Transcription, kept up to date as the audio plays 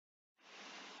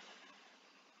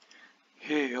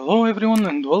Hey, hello everyone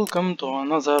and welcome to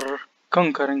another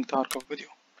Conquering Tarkov video.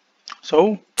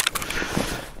 So,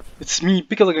 it's me,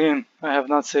 Pickle again. I have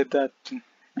not said that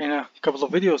in a couple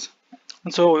of videos.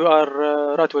 And so we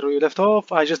are right where we left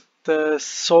off. I just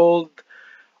sold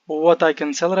what I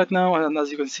can sell right now, and as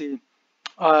you can see,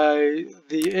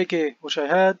 the AK which I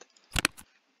had,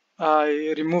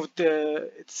 I removed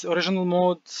its original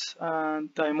mods and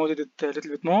I modded it a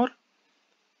little bit more,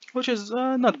 which is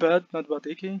not bad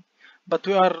AK. But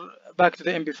we are back to the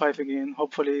MP5 again,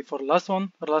 hopefully for last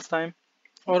one or last time,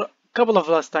 or a couple of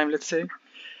last time, let's say,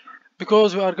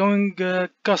 because we are going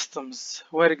customs.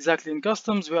 Where exactly in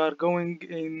customs? We are going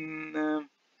in.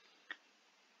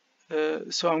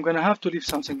 So I'm gonna have to leave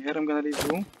something here. I'm gonna leave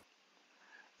you,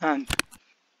 and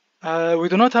we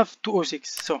do not have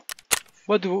 206. So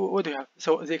what do you have?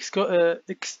 So the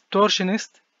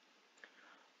extortionist,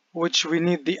 which we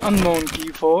need the unknown key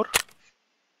for.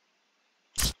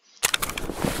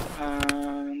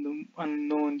 And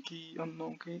unknown key,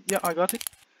 yeah, I got it.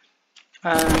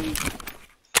 And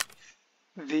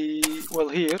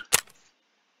here,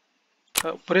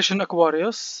 Operation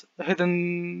Aquarius,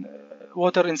 hidden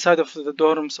water inside of the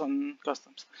dorms on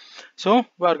customs. So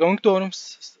we are going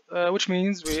dorms, which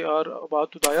means we are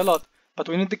about to die a lot, but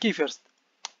we need the key first.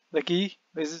 The key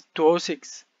is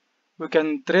 206. We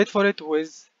can trade for it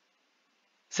with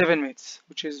 7 mates,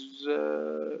 which is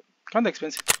kinda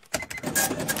expensive.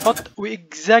 But we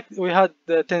had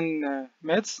 10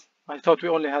 meds. I thought we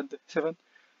only had 7.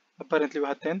 Apparently we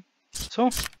had 10.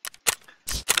 So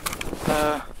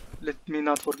let me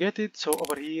not forget it. So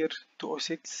over here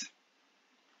 206.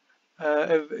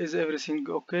 Is everything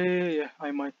okay? Yeah, I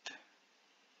might.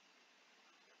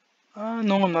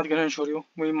 No, I'm not gonna insure you.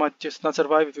 We might just not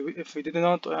survive if we did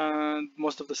not, and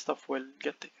most of the stuff will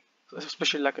get taken,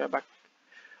 especially like a backpack.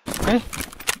 Okay.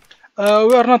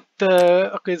 We are not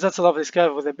okay. That's a lovely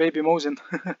scave with a baby Mosin,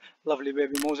 lovely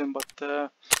baby Mosin.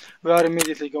 But we are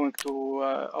immediately going to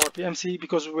our PMC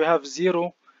because we have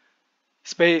 0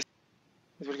 space.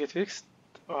 It will get fixed.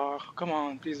 Come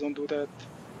on, please don't do that.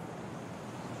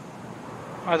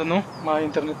 I don't know. My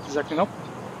internet is acting up.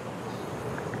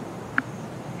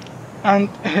 And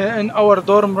in our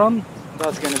dorm run,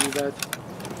 that's gonna be bad.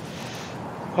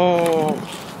 Oh,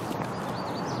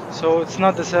 so it's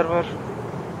not the server.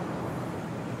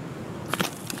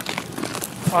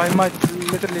 I might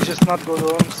literally just not go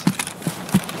dorms.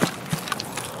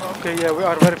 Okay, yeah, we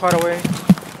are very far away.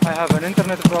 I have an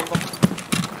internet problem.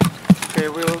 Okay,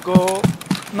 we will go,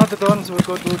 not the dorms, we'll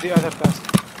go do the other task.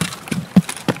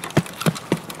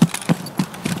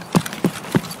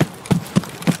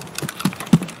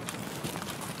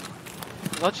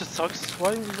 That just sucks.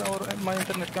 Why is my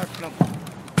internet connected now?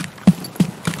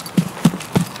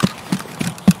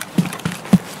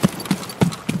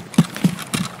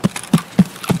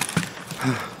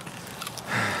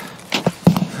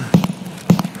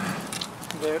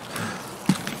 There.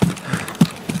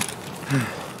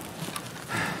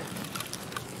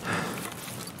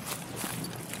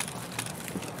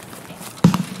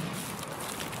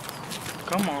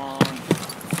 Come on.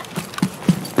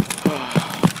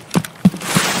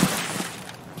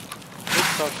 This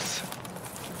sucks.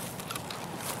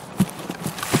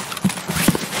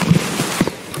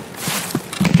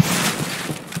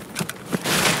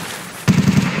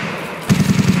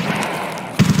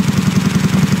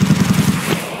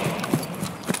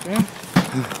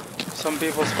 Some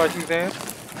people fighting there.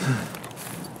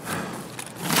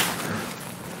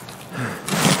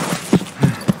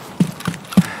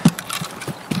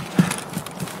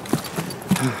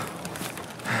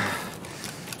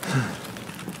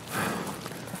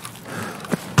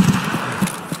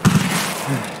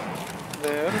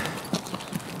 There.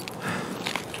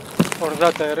 Or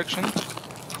that direction.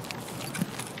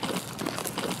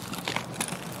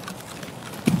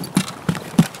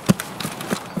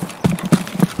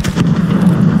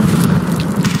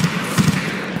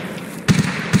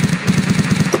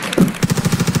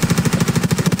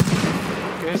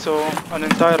 So an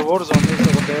entire war zone is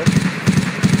over there.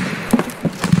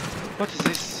 What is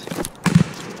this?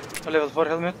 A level 4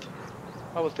 helmet?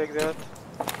 I will take that.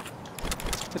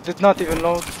 It did not even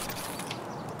load.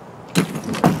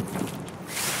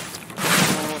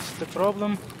 What's the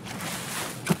problem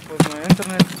with my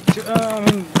internet? I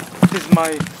mean, it is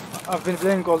I've been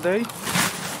playing all day.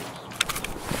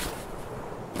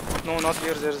 No, not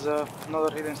here. There's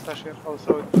another hidden stash here. I'll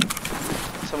throw it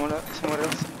somewhere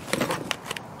else.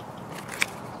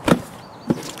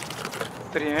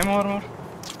 3 AM armor.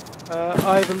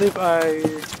 I believe I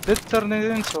did turn it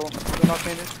in, so I do not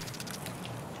need it.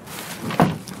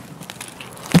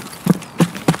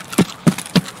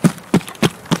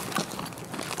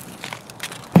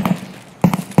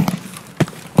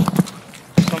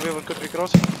 could be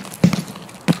crossing.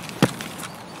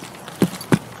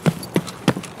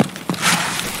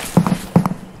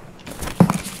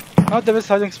 Not the best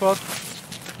hiding spot.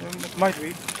 It might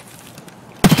be.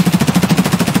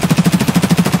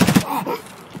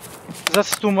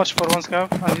 That's too much for one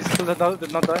scav, and he still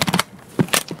did not die.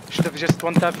 Should have just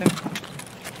one tapped him.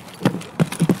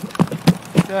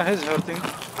 Yeah, he's hurting.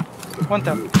 One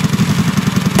tap.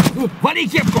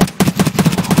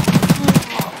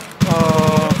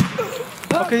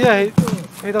 Okay, yeah,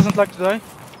 he doesn't like to die.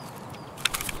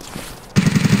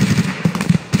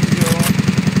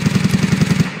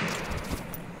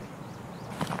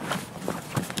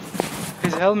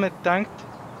 His helmet tanked.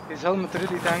 His helmet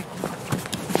really tanked.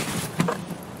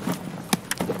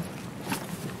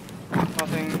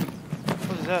 Nothing.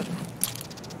 What is that?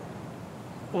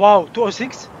 Wow,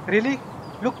 206? Really?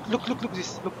 Look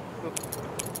this. Look.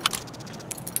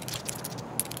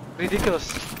 Ridiculous.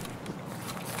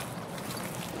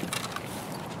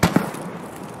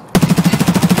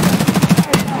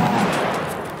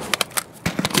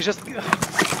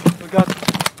 We got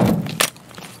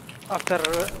after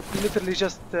literally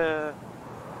just and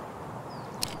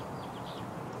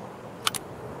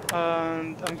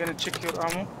I'm gonna check your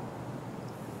ammo.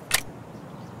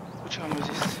 Which ammo is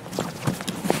this?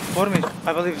 For me,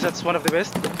 I believe that's one of the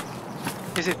best.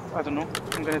 Is it? I don't know.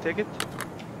 I'm gonna take it.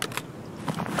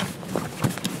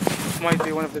 Might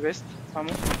be one of the best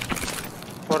ammo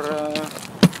for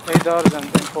ADARs and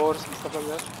M4s and stuff like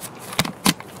that.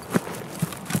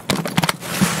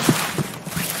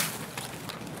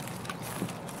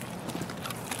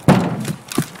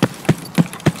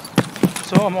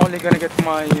 So I'm only gonna get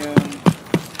my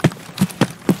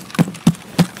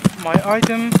my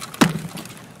item.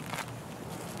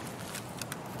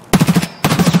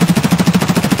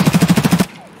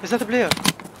 Is that a player?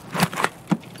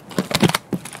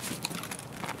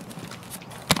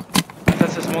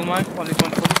 That's a small mine, only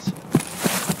 20 bullets.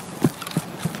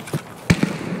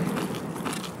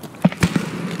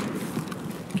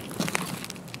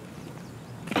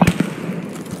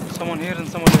 Someone here and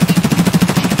someone there.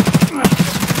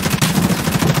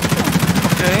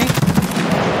 Okay.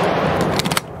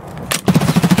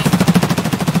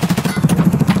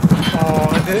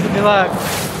 Oh, the lag.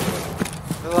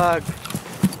 The lag.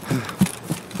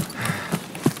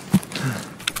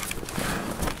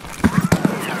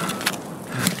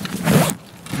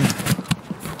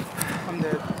 I'm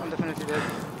dead. I'm definitely dead.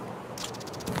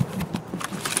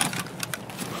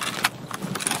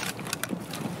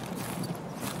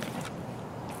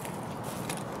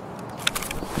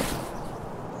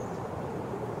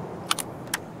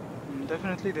 I'm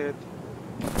definitely dead.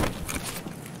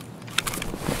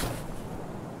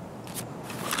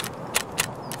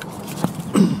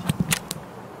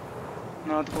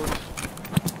 Not good.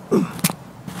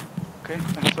 Okay, I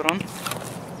have to run.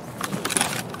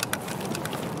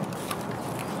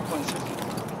 1 second.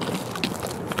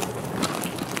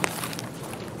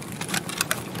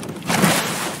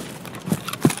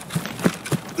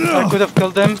 I could have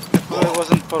killed them if it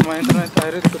wasn't for my internet. I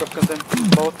really could have killed them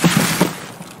both.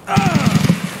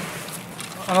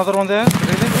 Another one there?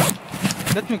 Really?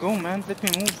 Let me go, man. Let me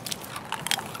move.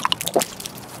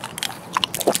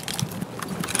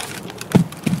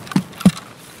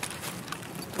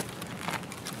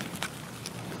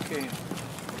 Okay.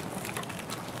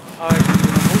 I'm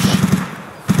gonna push.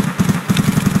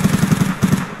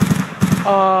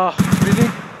 Really?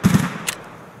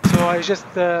 So I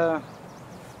just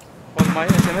on my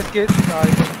SMS kit I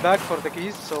got back for the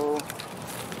keys, so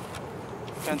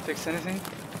can't fix anything.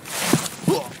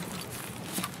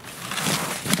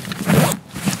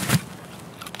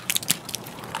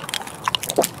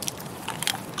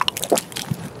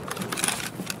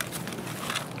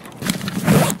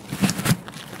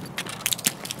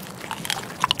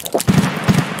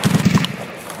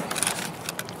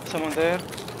 Someone there.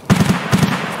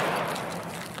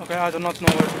 Okay, I do not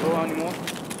know where to go anymore.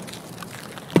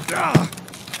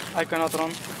 I cannot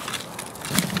run.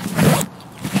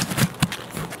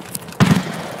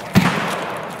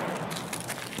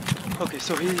 Okay,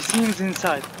 so he seems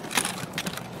inside.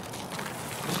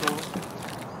 So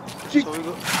we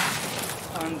go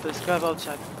and the scav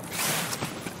outside.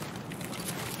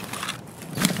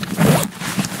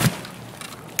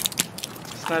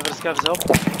 Sniper scavs up.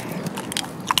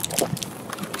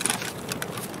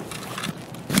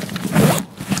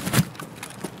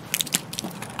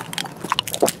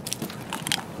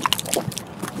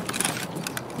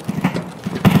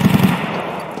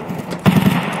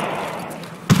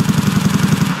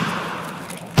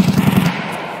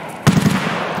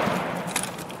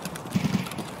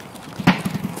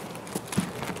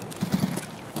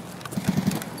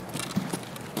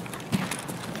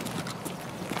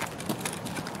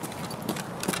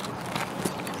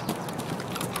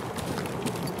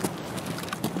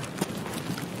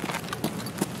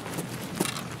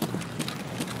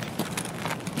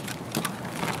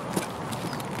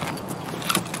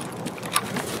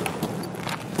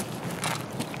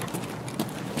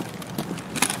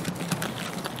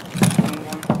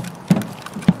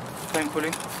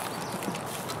 thankfully.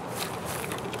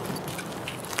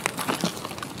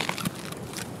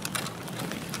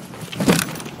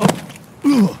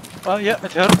 Oh, yeah,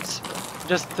 it hurts.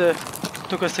 Just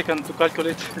took a second to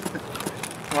calculate.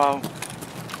 Wow.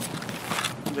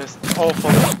 Just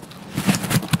awful.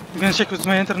 I'm gonna check with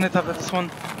my internet after this one.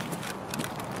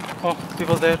 Oh,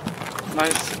 people there.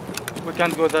 Nice. We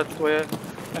can't go that way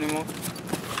anymore.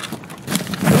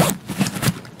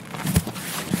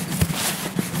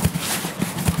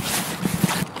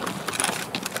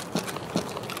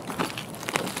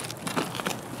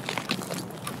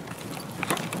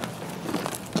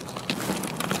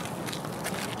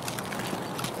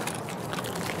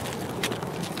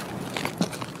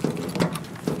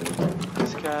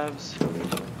 Scavs.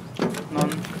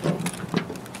 None.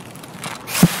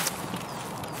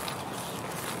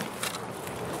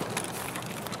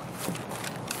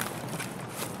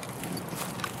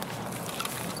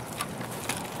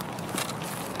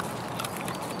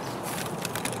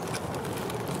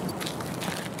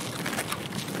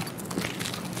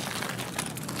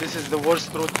 This is the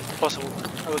worst route possible.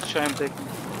 I will try and take.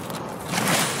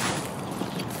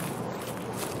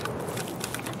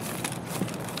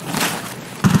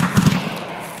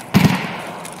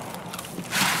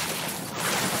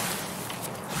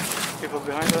 People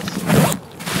behind us.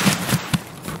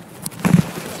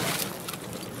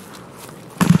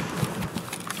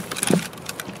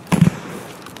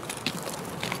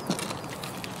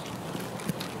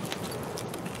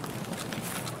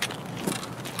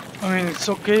 I mean, it's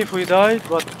okay if we died,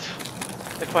 but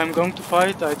if I'm going to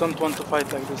fight, I don't want to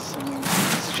fight like this. I mean,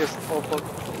 it's just awful.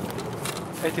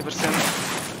 80%.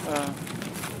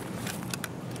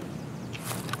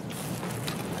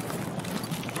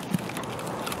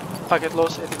 Packet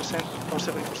loss 80% or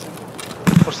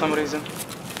 70% for some reason.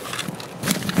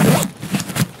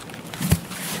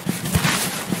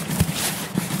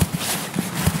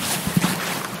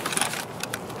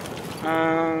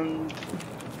 And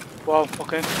wow,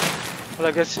 okay. Well,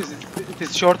 I guess it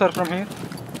is shorter from here.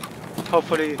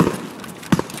 Hopefully,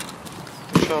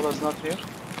 Inshallah is not here.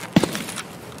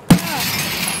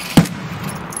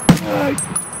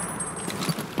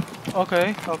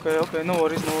 Okay, no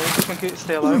worries. You can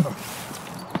stay alive.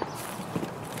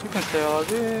 You can stay alive,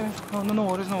 yeah. No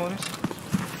worries.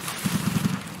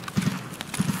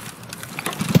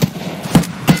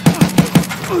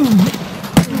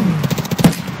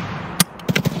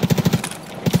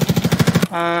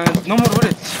 And no more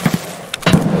bullets.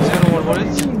 0 more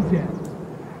bullets.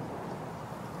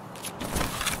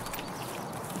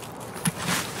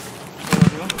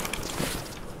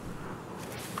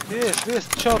 Yes,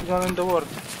 best shotgun in the world.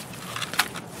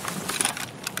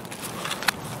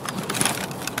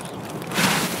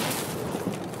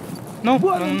 No.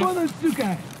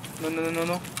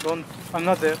 Don't. I'm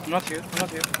not there. I'm not here.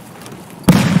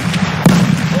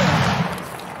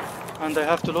 And I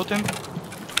have to loot him.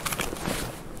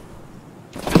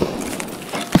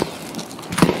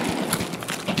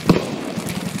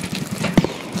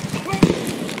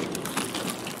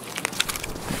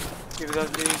 Give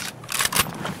that, please.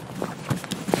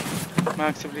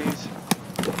 Max, please.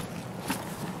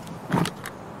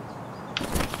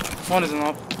 One is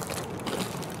enough.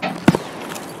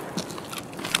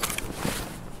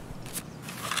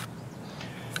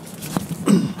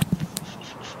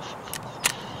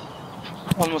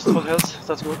 Almost full health,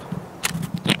 that's good.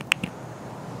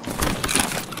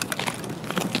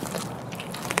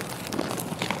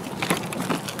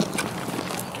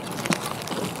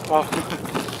 Wow.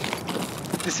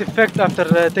 This effect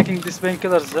after taking these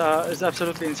painkillers is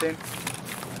absolutely insane.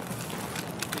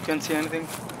 You can't see anything.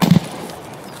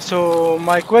 So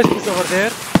my quest is over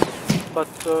there, but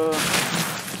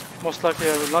most likely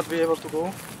I will not be able to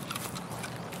go.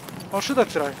 Or should I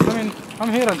try? I mean,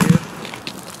 I'm here and here.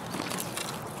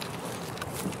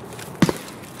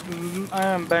 I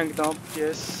am banged up,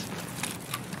 yes.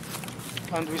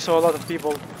 And we saw a lot of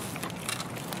people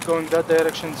going that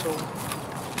direction, so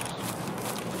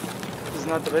it's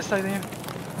not the best idea.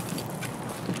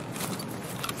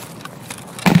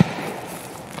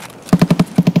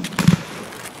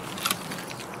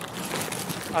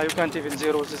 Ah, you can't even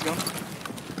zero this gun.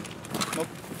 Nope.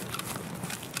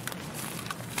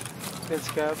 Let's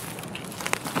cap.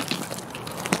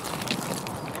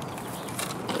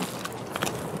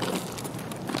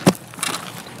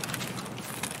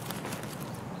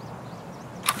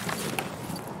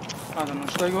 I don't know,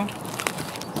 should I go?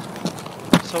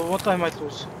 So what I might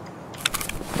lose?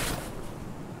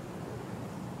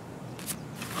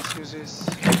 Let's use this.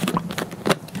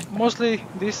 Mostly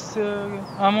this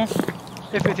ammo,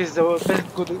 if it is the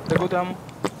good ammo.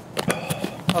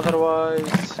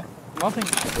 Otherwise, Nothing,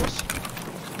 of course.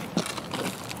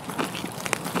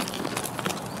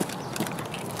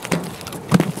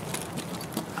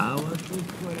 А вот тут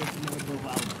скорость не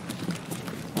бывал.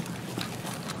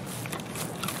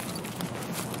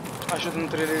 I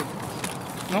shouldn't really...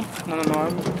 No,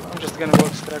 I'm just gonna go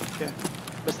extract, yeah.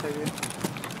 Best idea.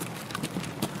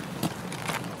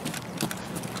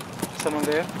 Someone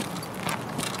there?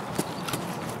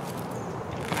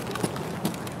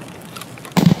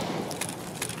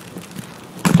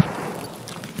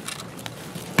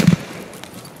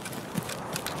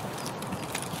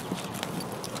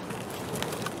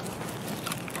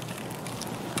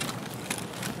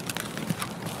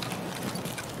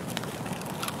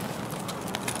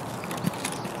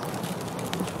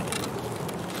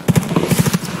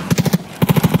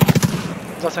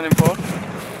 That's an M4.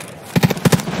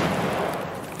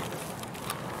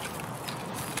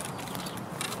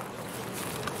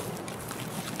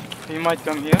 He might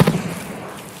come here.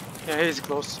 Yeah, he's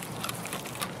close.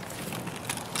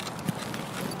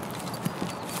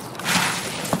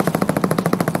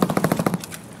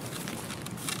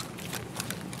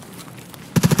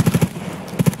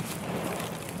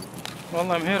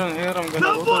 Well, I'm here and here. I'm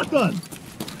gonna loot it.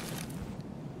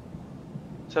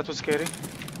 That was scary.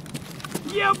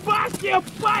 Ебашьте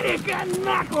парика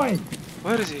нахуй!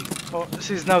 Where is he? Oh,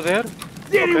 he's now there?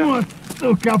 Дерьмо, Okay.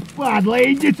 сука, падла!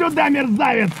 Иди сюда,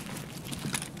 мерзавец!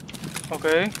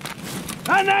 Okay.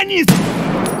 Анонист!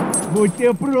 Будь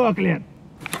ты проклят!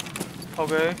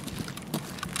 Okay.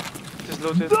 He's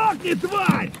looted. Сдохни,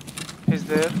 тварь! He's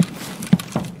there.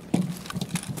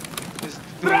 He's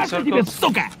doing Страшно тебе, circles.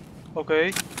 сука!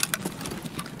 Okay.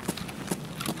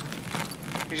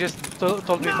 He just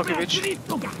told me fuck you bitch. Жри,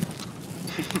 сука!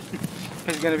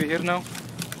 He's gonna be here now,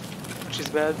 which is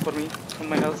bad for me and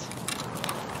my health.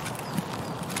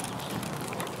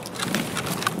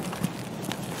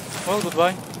 Well,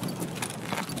 goodbye.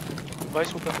 Bye,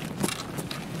 Suka.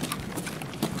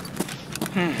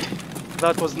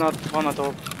 That was not fun at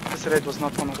all. This raid was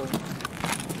not fun at all.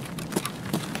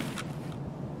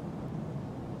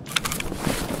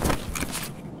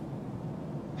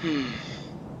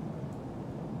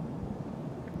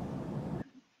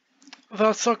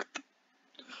 That sucked.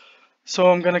 So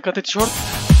I'm gonna cut it short.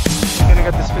 I'm gonna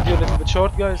cut this video a little bit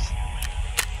short, guys.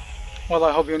 Well,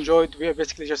 I hope you enjoyed. We have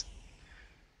basically just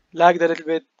lagged a little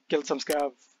bit, killed some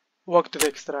scav, walked to the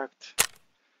extract,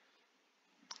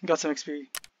 got some XP.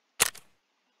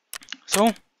 So,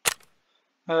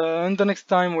 in the next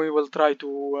time we will try to,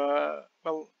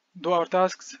 well, do our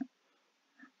tasks,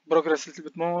 progress a little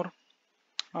bit more,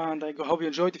 and I hope you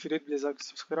enjoyed. If you did, please like,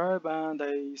 subscribe, and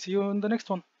I see you in the next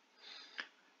one.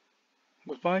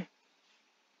 Goodbye.